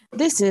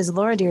This is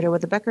Laura Deirdre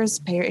with the Becker's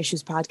Payer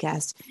Issues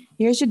Podcast.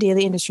 Here's your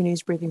daily industry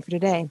news briefing for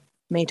today,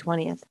 May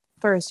 20th.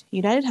 First,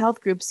 United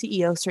Health Group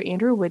CEO Sir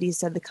Andrew Witty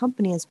said the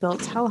company has built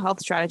telehealth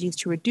strategies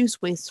to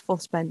reduce wasteful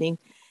spending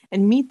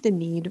and meet the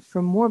need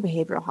for more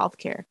behavioral health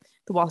care,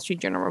 the Wall Street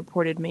Journal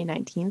reported May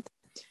 19th.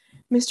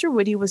 Mr.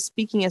 Witty was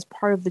speaking as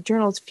part of the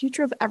journal's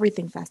Future of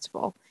Everything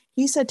Festival.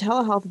 He said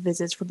telehealth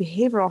visits for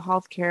behavioral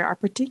health care are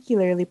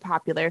particularly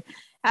popular,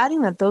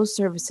 adding that those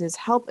services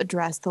help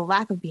address the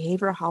lack of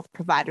behavioral health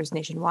providers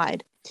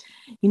nationwide.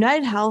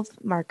 United Health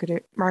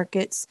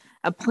markets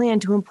a plan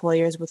to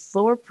employers with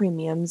lower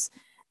premiums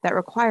that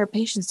require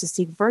patients to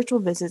seek virtual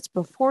visits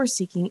before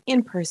seeking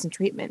in-person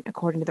treatment,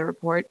 according to the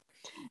report.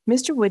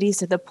 Mr. Witty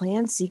said the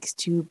plan seeks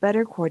to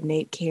better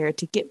coordinate care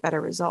to get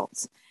better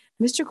results.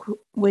 Mr.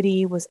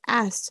 Witty was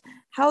asked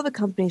how the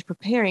company is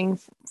preparing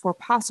for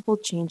possible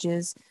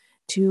changes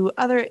to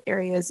other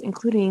areas,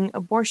 including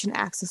abortion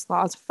access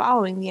laws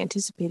following the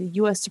anticipated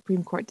U.S.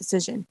 Supreme Court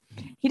decision.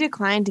 He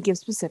declined to give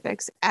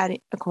specifics,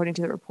 according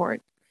to the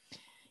report.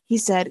 He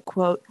said,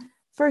 quote,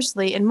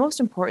 "Firstly, and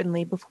most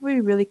importantly, before we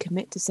really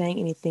commit to saying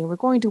anything, we're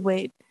going to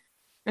wait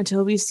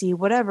until we see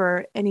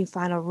whatever any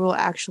final rule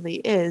actually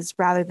is,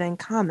 rather than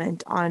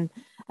comment on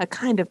a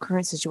kind of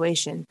current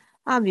situation.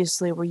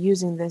 Obviously, we're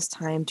using this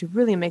time to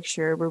really make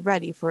sure we're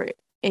ready for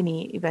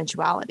any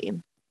eventuality."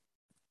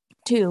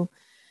 2.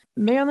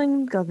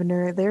 Maryland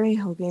Governor Larry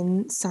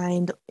Hogan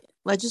signed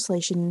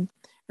legislation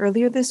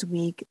earlier this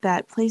week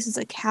that places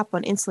a cap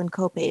on insulin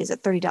copays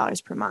at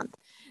 $30 per month.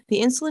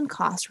 The Insulin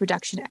Cost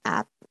Reduction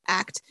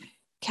Act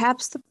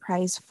caps the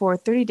price for a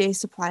 30-day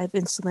supply of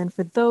insulin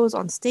for those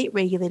on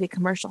state-regulated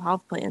commercial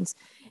health plans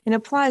and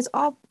applies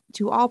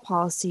to all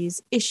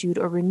policies issued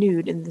or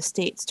renewed in the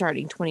state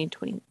starting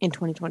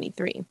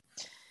 2023.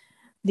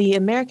 The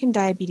American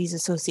Diabetes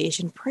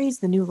Association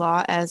praised the new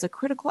law as a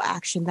critical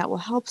action that will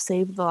help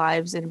save the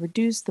lives and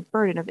reduce the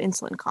burden of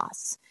insulin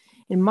costs.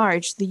 In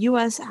March, the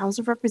U.S. House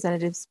of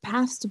Representatives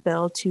passed a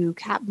bill to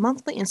cap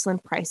monthly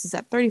insulin prices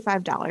at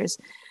 $35,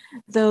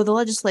 though the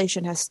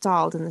legislation has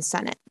stalled in the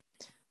Senate.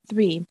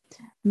 3.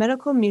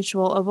 Medical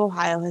Mutual of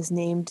Ohio has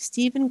named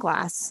Stephen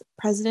Glass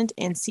president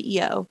and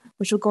CEO,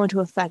 which will go into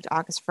effect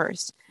August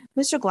 1st.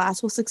 Mr.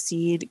 Glass will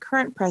succeed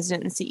current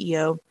president and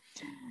CEO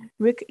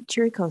Rick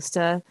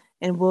Chiricosta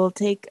and will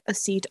take a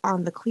seat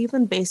on the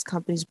Cleveland-based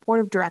company's board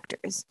of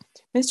directors.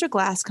 Mr.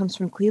 Glass comes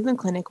from Cleveland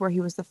Clinic, where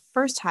he was the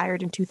first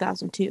hired in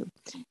 2002.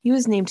 He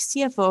was named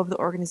CFO of the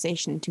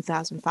organization in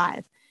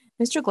 2005.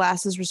 Mr.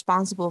 Glass is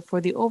responsible for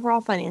the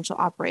overall financial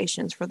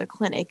operations for the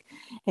clinic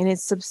and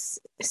its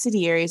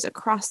subsidiaries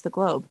across the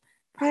globe.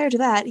 Prior to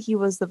that, he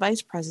was the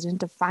vice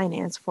president of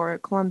finance for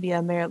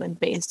Columbia,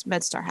 Maryland-based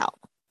MedStar Health.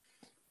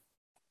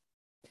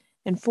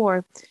 And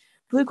 4,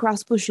 Blue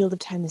Cross Blue Shield of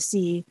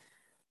Tennessee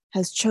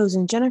has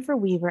chosen Jennifer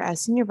Weaver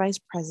as Senior Vice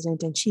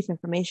President and Chief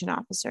Information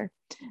Officer.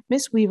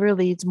 Ms. Weaver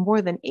leads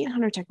more than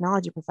 800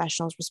 technology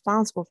professionals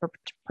responsible for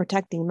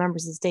protecting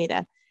members'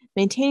 data,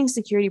 maintaining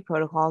security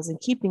protocols,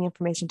 and keeping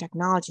information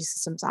technology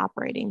systems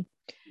operating.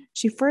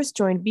 She first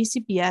joined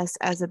BCBS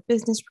as a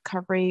business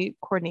recovery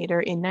coordinator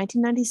in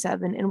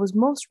 1997 and was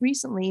most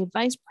recently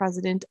Vice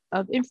President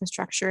of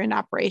Infrastructure and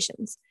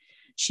Operations.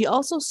 She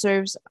also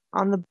serves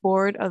on the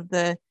board of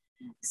the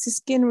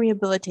Siskin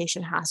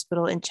Rehabilitation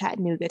Hospital in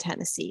Chattanooga,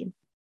 Tennessee.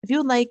 If you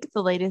would like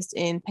the latest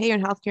in payer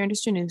and healthcare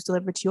industry news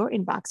delivered to your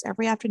inbox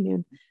every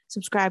afternoon,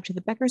 subscribe to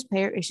the Becker's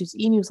Payer Issues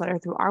e-newsletter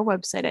through our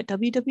website at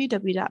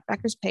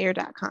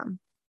www.beckerspayer.com.